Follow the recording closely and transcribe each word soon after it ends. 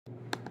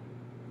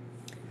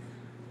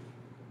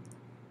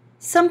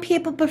Some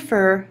people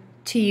prefer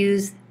to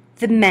use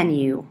the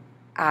menu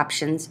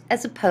options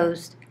as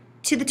opposed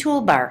to the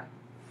toolbar.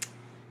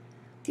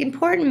 The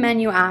important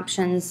menu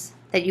options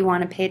that you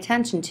want to pay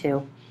attention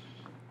to.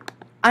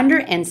 Under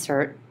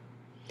Insert,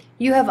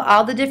 you have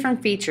all the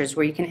different features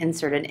where you can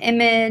insert an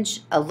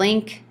image, a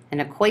link, an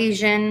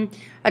equation.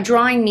 A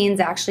drawing means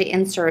actually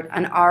insert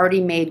an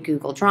already made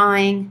Google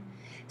drawing,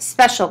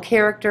 special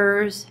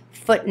characters,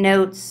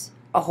 footnotes,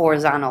 a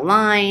horizontal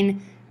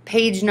line,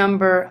 page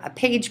number, a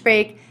page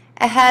break,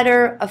 a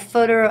header, a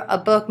footer, a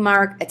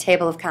bookmark, a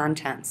table of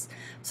contents.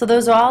 So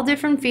those are all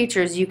different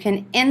features you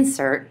can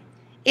insert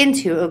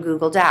into a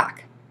Google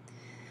Doc.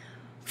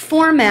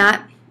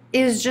 Format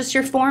is just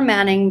your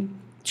formatting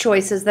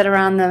choices that are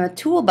on the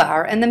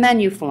toolbar and the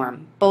menu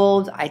form.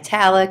 Bold,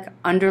 italic,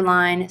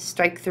 underline,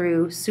 strike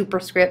through,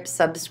 superscript,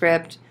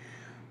 subscript,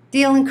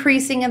 the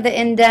increasing of the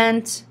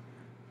indent,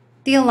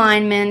 the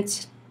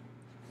alignment,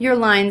 your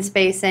line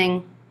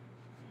spacing,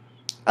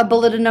 a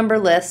bulleted number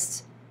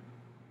list,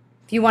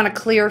 if you want a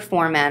clear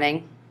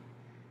formatting,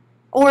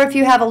 or if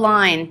you have a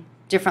line,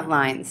 different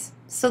lines.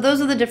 So those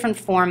are the different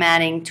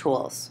formatting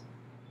tools.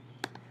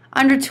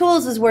 Under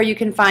Tools is where you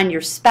can find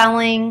your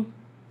spelling,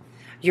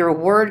 your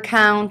word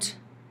count.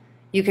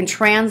 You can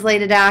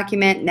translate a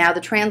document. Now the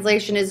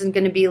translation isn't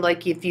going to be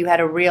like if you had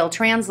a real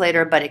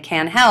translator, but it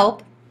can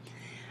help.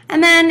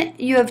 And then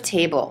you have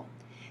Table.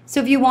 So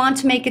if you want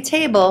to make a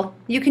table,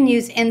 you can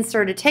use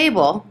Insert a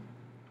Table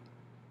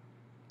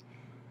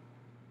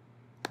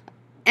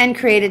and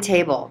create a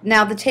table.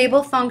 Now the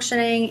table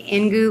functioning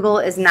in Google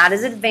is not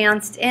as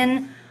advanced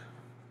in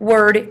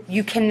Word.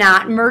 You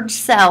cannot merge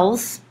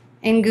cells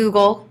in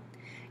Google.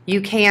 You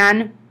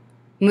can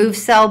move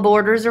cell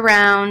borders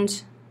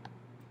around,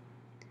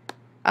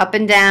 up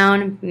and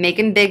down, make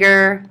them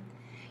bigger.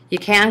 You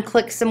can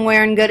click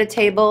somewhere and go to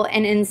Table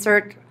and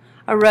insert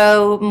a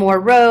row, more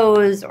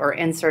rows, or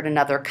insert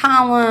another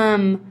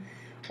column,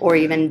 or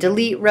even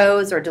delete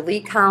rows or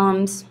delete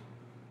columns.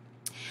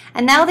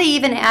 And now they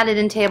even added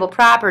in Table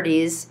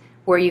Properties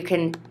where you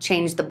can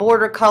change the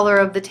border color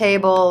of the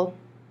table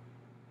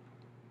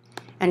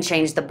and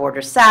change the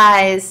border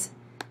size.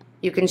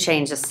 You can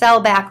change the cell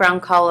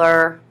background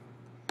color.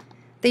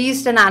 They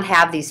used to not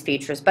have these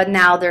features, but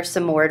now there's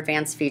some more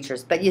advanced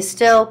features, but you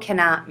still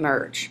cannot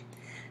merge.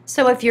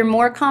 So if you're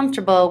more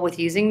comfortable with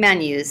using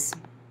menus,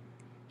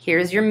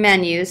 here's your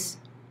menus,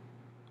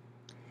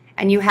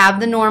 and you have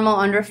the normal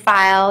under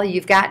File,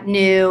 you've got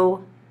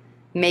New,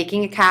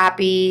 making a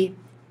copy,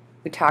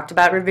 we talked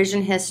about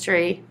revision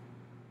history.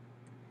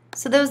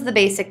 So those are the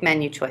basic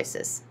menu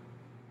choices.